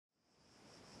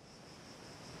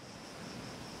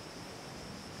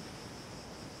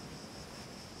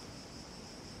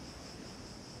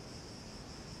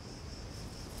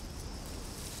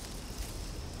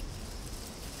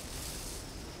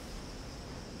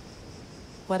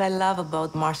What I love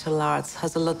about martial arts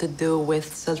has a lot to do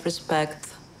with self-respect,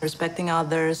 respecting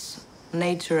others,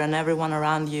 nature, and everyone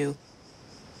around you.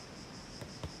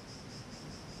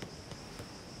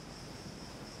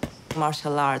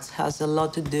 Martial arts has a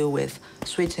lot to do with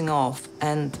switching off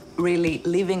and really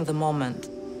living the moment.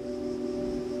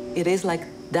 It is like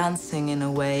dancing in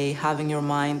a way, having your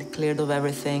mind cleared of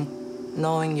everything,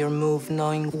 knowing your move,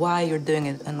 knowing why you're doing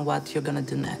it and what you're gonna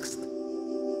do next.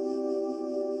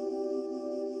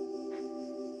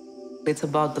 It's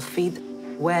about the feet,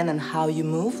 when and how you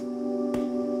move.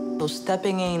 So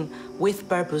stepping in with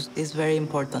purpose is very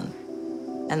important.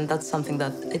 And that's something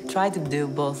that I try to do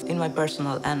both in my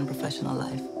personal and professional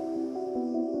life.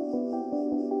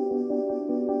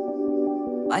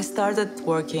 I started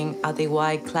working at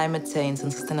EY Climate Change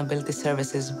and Sustainability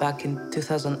Services back in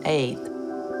 2008.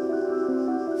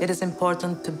 It is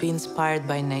important to be inspired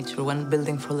by nature when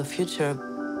building for the future.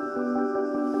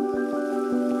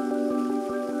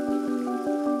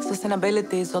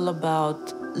 Sustainability is all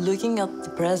about looking at the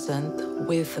present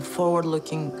with a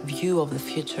forward-looking view of the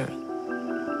future.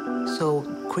 So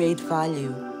create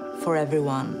value for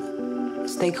everyone,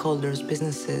 stakeholders,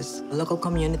 businesses, local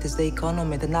communities, the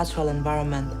economy, the natural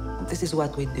environment. This is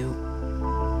what we do.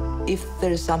 If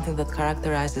there is something that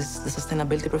characterizes the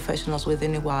sustainability professionals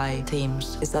within EY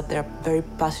teams, is that they're very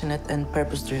passionate and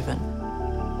purpose-driven.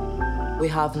 We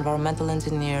have environmental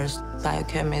engineers,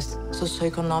 biochemists,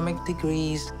 socioeconomic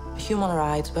degrees, human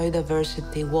rights,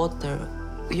 biodiversity, water,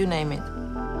 you name it.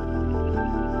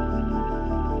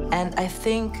 And I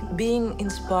think being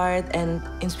inspired and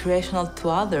inspirational to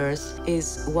others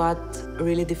is what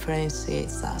really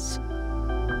differentiates us.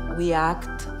 We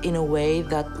act in a way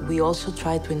that we also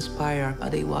try to inspire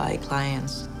our EY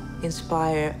clients,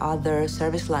 inspire other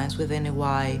service lines within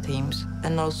EY teams,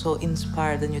 and also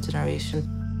inspire the new generation.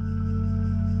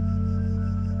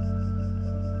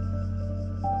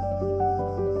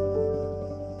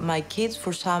 My kids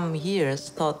for some years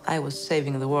thought I was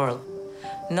saving the world.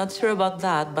 Not sure about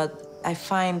that, but I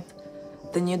find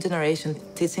the new generation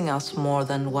teaching us more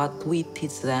than what we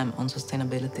teach them on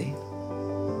sustainability.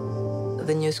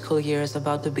 The new school year is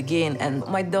about to begin, and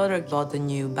my daughter bought a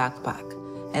new backpack.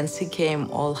 And she came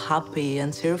all happy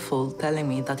and cheerful, telling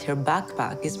me that her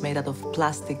backpack is made out of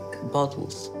plastic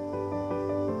bottles.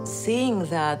 Seeing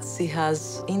that she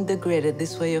has integrated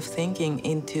this way of thinking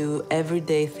into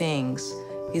everyday things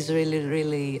is really,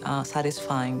 really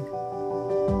satisfying.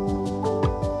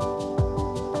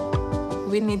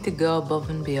 We need to go above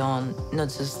and beyond, not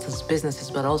just as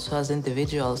businesses, but also as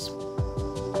individuals.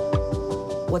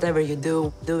 Whatever you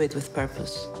do, do it with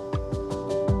purpose.